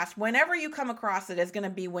podcast, whenever you come across it is going to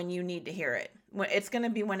be when you need to hear it. It's going to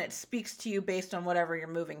be when it speaks to you based on whatever you're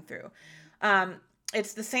moving through.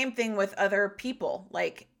 It's the same thing with other people.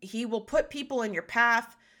 Like he will put people in your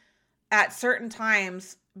path at certain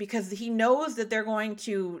times because he knows that they're going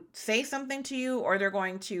to say something to you, or they're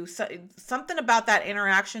going to, something about that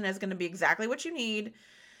interaction is going to be exactly what you need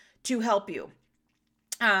to help you.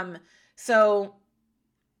 So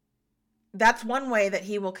that's one way that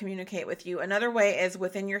he will communicate with you. Another way is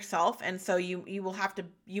within yourself. And so you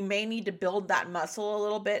may need to build that muscle a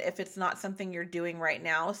little bit if it's not something you're doing right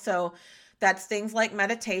now. So that's things like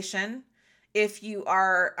meditation. If you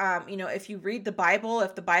are, if you read the Bible,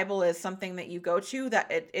 if the Bible is something that you go to,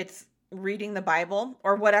 that it's reading the Bible,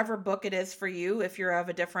 or whatever book it is for you. If you're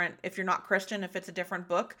if you're not Christian, if it's a different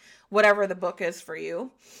book, whatever the book is for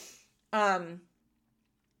you.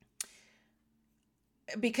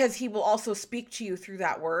 Because he will also speak to you through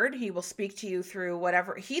that word. He will speak to you through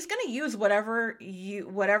whatever he's going to use, whatever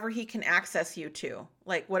he can access you to,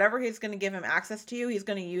 like whatever he's going to give him access to you, he's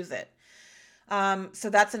going to use it. So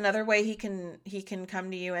that's another way he can come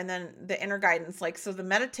to you. And then the inner guidance, like, so the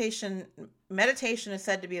meditation is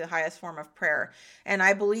said to be the highest form of prayer. And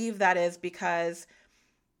I believe that is because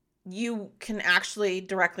you can actually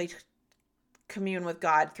directly commune with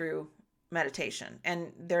God through meditation.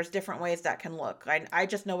 And there's different ways that can look. I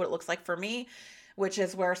just know what it looks like for me, which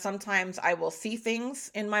is where sometimes I will see things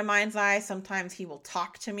in my mind's eye. Sometimes he will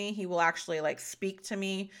talk to me. He will actually like speak to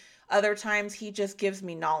me. Other times he just gives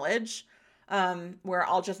me knowledge. Where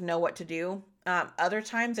I'll just know what to do. Other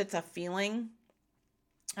times it's a feeling,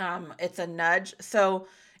 it's a nudge. So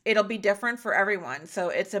it'll be different for everyone. So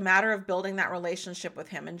it's a matter of building that relationship with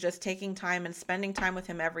him and just taking time and spending time with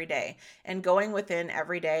him every day and going within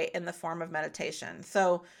every day in the form of meditation.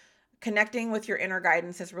 So connecting with your inner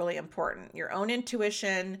guidance is really important. Your own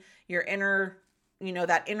intuition, your inner,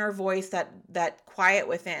 that inner voice, that quiet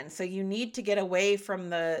within. So you need to get away from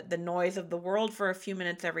the noise of the world for a few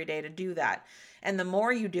minutes every day to do that. And the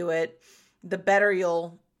more you do it, the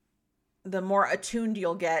more attuned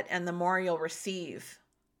you'll get, and the more you'll receive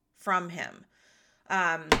from him.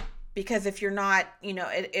 Because if you're not,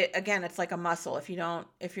 again, it's like a muscle. If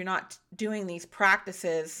you're not doing these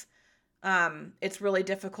practices, it's really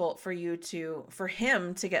difficult for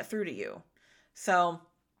him to get through to you. So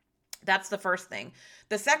that's the first thing.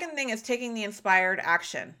 The second thing is taking the inspired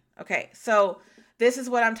action. Okay. So this is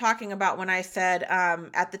what I'm talking about when I said,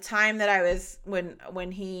 at the time that I was,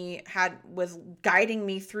 when he was guiding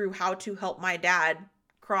me through how to help my dad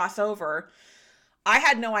cross over, I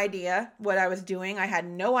had no idea what I was doing. I had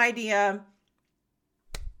no idea,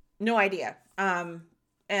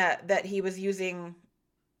 that he was using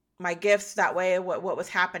my gifts that way, what was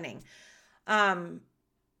happening.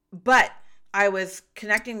 But I was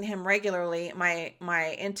connecting to him regularly.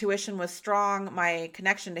 My intuition was strong. My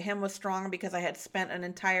connection to him was strong because I had spent an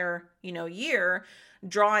entire, year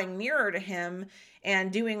drawing nearer to him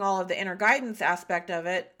and doing all of the inner guidance aspect of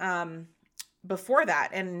it. before that.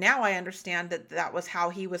 And now I understand that that was how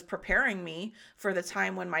he was preparing me for the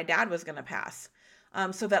time when my dad was going to pass,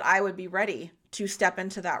 so that I would be ready to step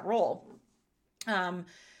into that role.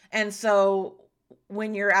 And so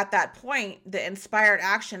when you're at that point, the inspired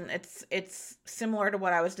action, it's similar to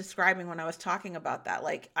what I was describing when I was talking about that.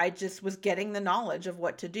 Like, I just was getting the knowledge of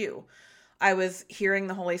what to do. I was hearing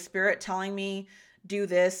the Holy Spirit telling me, do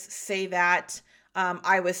this, say that.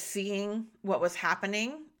 I was seeing what was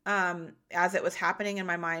happening as it was happening in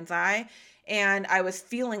my mind's eye, and I was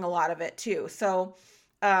feeling a lot of it too. So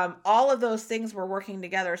all of those things were working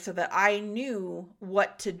together so that I knew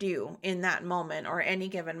what to do in that moment or any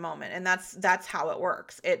given moment. And that's how it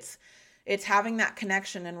works. It's having that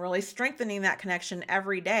connection and really strengthening that connection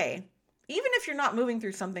every day. Even if you're not moving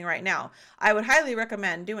through something right now, I would highly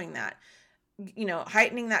recommend doing that.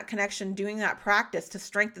 Heightening that connection, doing that practice to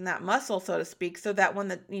strengthen that muscle, so to speak, so that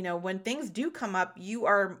when things do come up,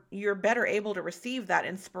 you're better able to receive that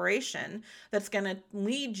inspiration that's going to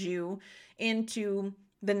lead you into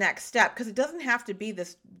the next step. Because it doesn't have to be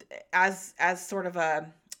this as sort of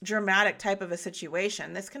a dramatic type of a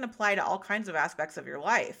situation. This can apply to all kinds of aspects of your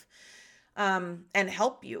life, and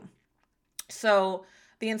help you. So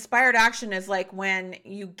the inspired action is like when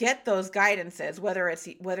you get those guidances,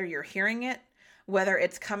 whether you're hearing it, whether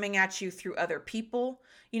it's coming at you through other people.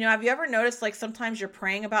 Have you ever noticed, like, sometimes you're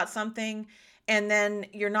praying about something and then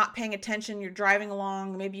you're not paying attention, you're driving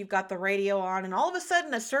along, maybe you've got the radio on, and all of a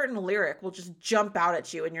sudden a certain lyric will just jump out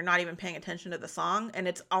at you and you're not even paying attention to the song, and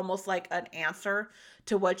it's almost like an answer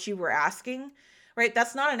to what you were asking, right?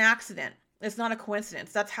 That's not an accident. It's not a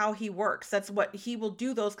coincidence. That's how he works. That's what he will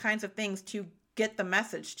do, those kinds of things to get the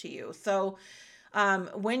message to you. So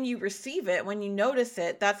when you receive it, when you notice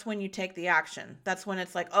it, that's when you take the action. That's when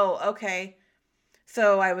it's like, oh, okay,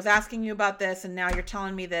 so I was asking you about this and now you're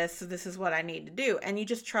telling me this, so this is what I need to do. And you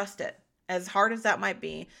just trust it. As hard as that might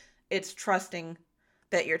be, it's trusting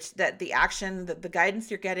that the action, that the guidance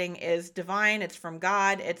you're getting is divine. It's from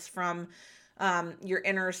God. It's from your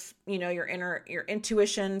inner, your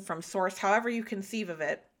intuition, from source, however you conceive of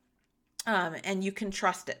it. And you can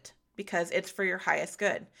trust it, because it's for your highest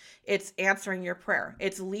good. It's answering your prayer.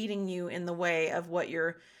 It's leading you in the way of what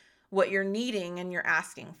you're needing and you're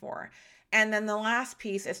asking for. And then the last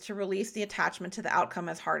piece is to release the attachment to the outcome,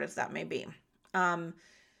 as hard as that may be.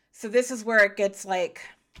 So this is where it gets like,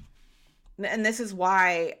 and this is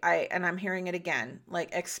why I'm hearing it again,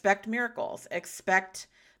 like, expect miracles, expect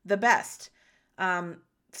the best.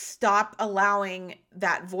 Stop allowing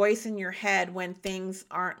that voice in your head when things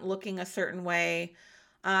aren't looking a certain way,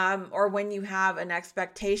 or when you have an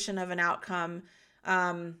expectation of an outcome.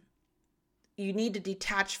 You need to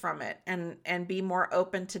detach from it and be more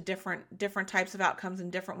open to different types of outcomes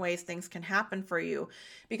and different ways things can happen for you.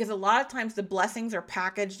 Because a lot of times the blessings are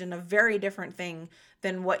packaged in a very different thing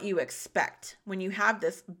than what you expect. When you have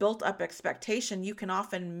this built up expectation, you can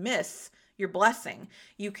often miss your blessing.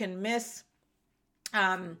 You can miss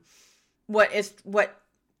what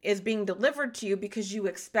is being delivered to you because you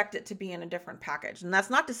expect it to be in a different package. And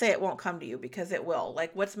that's not to say it won't come to you, because it will.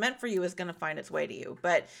 Like, what's meant for you is going to find its way to you.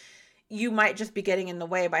 But you might just be getting in the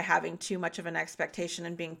way by having too much of an expectation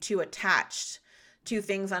and being too attached to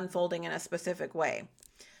things unfolding in a specific way.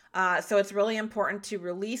 So it's really important to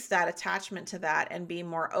release that attachment to that and be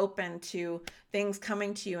more open to things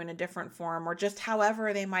coming to you in a different form, or just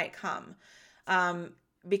however they might come.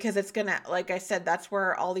 Because it's going to, like I said, that's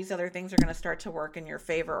where all these other things are going to start to work in your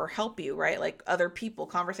favor or help you, right? Like other people,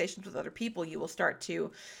 conversations with other people, you will start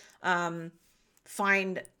to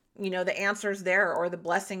find, the answers there, or the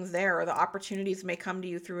blessings there, or the opportunities may come to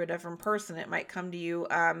you through a different person. It might come to you.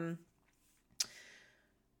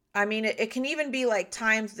 It can even be like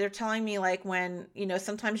times they're telling me, like, when,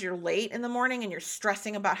 sometimes you're late in the morning and you're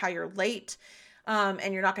stressing about how you're late,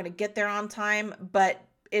 and you're not going to get there on time, but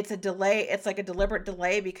it's a delay. It's like a deliberate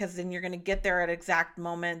delay, because then you're going to get there at an exact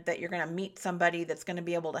moment that you're going to meet somebody that's going to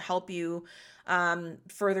be able to help you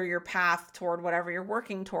further your path toward whatever you're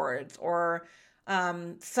working towards, or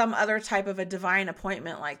some other type of a divine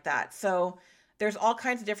appointment like that. So there's all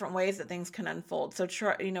kinds of different ways that things can unfold. So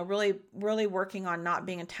really, really working on not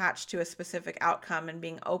being attached to a specific outcome and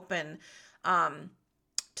being open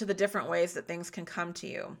to the different ways that things can come to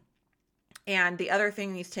you. And the other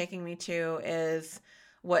thing he's taking me to is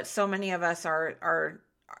what so many of us are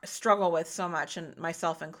struggle with so much, and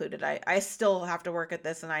myself included. I still have to work at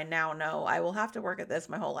this, and I now know I will have to work at this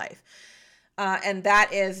my whole life. And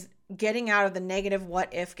that is getting out of the negative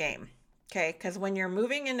what if game. Okay. Because when you're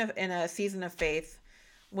moving in a season of faith,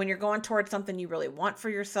 when you're going towards something you really want for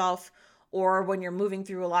yourself, or when you're moving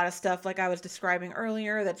through a lot of stuff like I was describing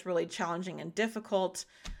earlier that's really challenging and difficult,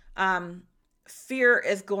 fear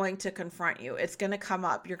is going to confront you. It's going to come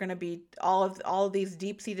up. You're going to be, all of these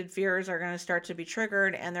deep-seated fears are going to start to be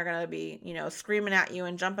triggered, and they're going to be, screaming at you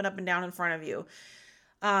and jumping up and down in front of you.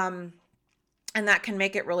 And that can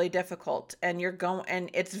make it really difficult. And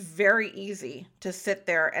it's very easy to sit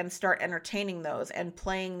there and start entertaining those and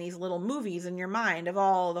playing these little movies in your mind of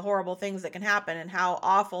all the horrible things that can happen and how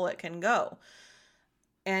awful it can go.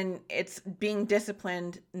 And it's being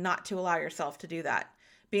disciplined not to allow yourself to do that.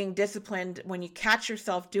 Being disciplined, when you catch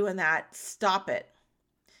yourself doing that, stop it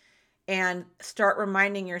and start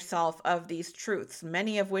reminding yourself of these truths,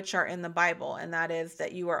 many of which are in the Bible. And that is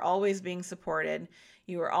that you are always being supported.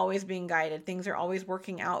 You are always being guided. Things are always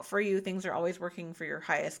working out for you. Things are always working for your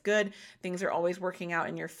highest good. Things are always working out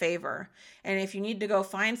in your favor. And if you need to go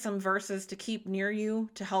find some verses to keep near you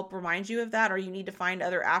to help remind you of that, or you need to find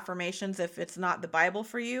other affirmations if it's not the Bible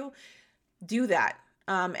for you, do that.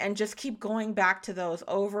 And just keep going back to those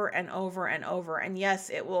over and over and over. And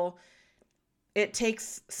yes, it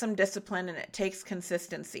takes some discipline and it takes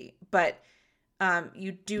consistency, but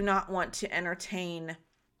you do not want to entertain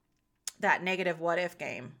that negative what if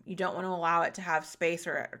game. You don't want to allow it to have space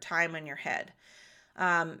or time in your head,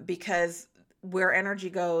 because where energy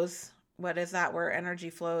goes, what is that? Where energy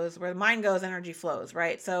flows, where the mind goes, energy flows,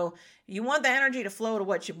 right? So you want the energy to flow to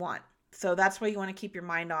what you want. So that's what you want to keep your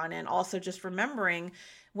mind on. And also just remembering,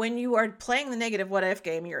 when you are playing the negative what if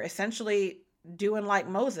game, you're essentially doing like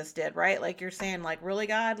Moses did, right? Like you're saying, like, really,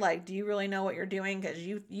 God, like, do you really know what you're doing? Because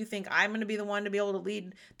you think I'm going to be the one to be able to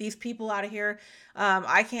lead these people out of here.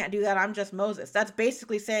 I can't do that. I'm just Moses. That's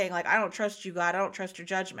basically saying, like, I don't trust you, God. I don't trust your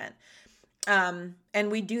judgment.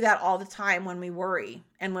 And we do that all the time when we worry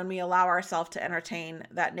and when we allow ourselves to entertain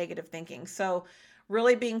that negative thinking. So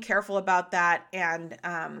really being careful about that, and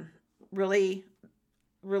really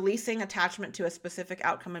releasing attachment to a specific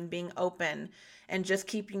outcome and being open and just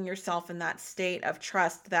keeping yourself in that state of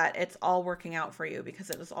trust that it's all working out for you, because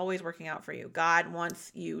it is always working out for you. God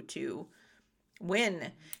wants you to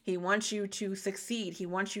win. He wants you to succeed. He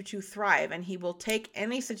wants you to thrive, and he will take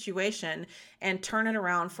any situation and turn it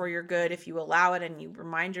around for your good if you allow it and you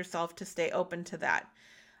remind yourself to stay open to that.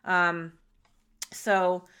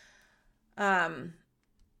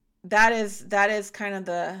 That is kind of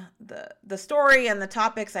the story and the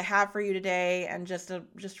topics I have for you today, and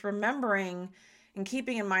just remembering and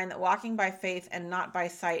keeping in mind that walking by faith and not by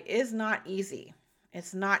sight is not easy.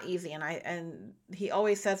 It's not easy, and he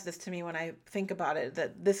always says this to me when I think about it,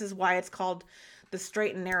 that this is why it's called the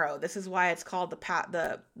straight and narrow. This is why it's called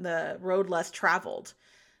the road less traveled,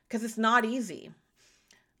 because it's not easy.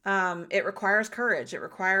 It requires courage. It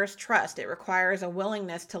requires trust. It requires a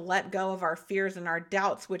willingness to let go of our fears and our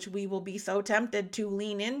doubts, which we will be so tempted to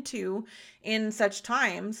lean into in such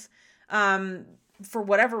times. For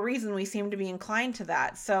whatever reason, we seem to be inclined to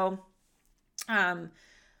that. So,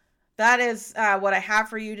 that is what I have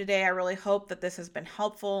for you today. I really hope that this has been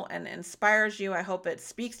helpful and inspires you. I hope it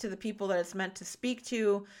speaks to the people that it's meant to speak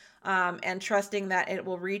to, and trusting that it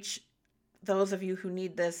will reach those of you who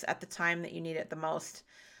need this at the time that you need it the most.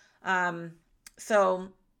 So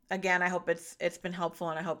again, I hope it's been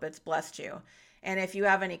helpful, and I hope it's blessed you. And if you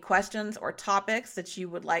have any questions or topics that you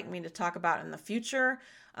would like me to talk about in the future,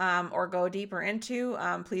 or go deeper into,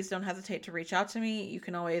 please don't hesitate to reach out to me. You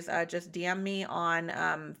can always just DM me on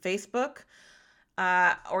Facebook,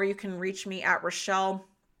 or you can reach me at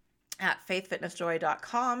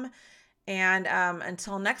Rochelle@faithfitnessjoy.com. And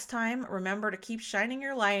until next time, remember to keep shining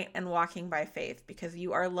your light and walking by faith, because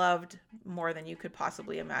you are loved more than you could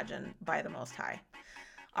possibly imagine by the Most High.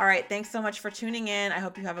 All right. Thanks so much for tuning in. I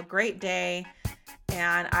hope you have a great day,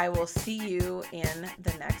 and I will see you in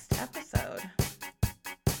the next episode.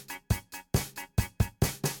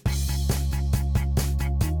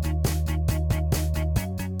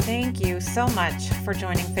 Thank you so much for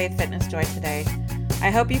joining Faith Fitness Joy today. I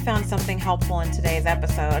hope you found something helpful in today's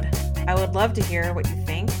episode. I would love to hear what you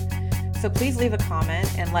think, so please leave a comment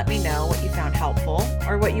and let me know what you found helpful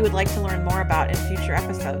or what you would like to learn more about in future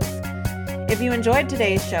episodes. If you enjoyed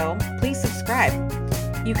today's show, please subscribe.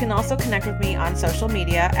 You can also connect with me on social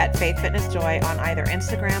media at Faith Fitness Joy on either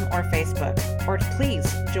Instagram or Facebook, or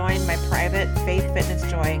please join my private Faith Fitness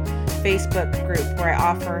Joy Facebook group, where I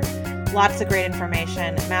offer lots of great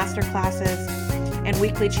information, master classes, and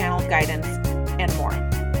weekly channel guidance, and more.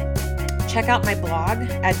 Check out my blog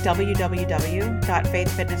at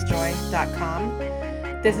www.faithfitnessjoy.com.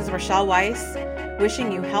 This is Rochelle Weiss,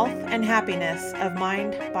 wishing you health and happiness of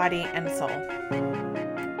mind, body, and soul.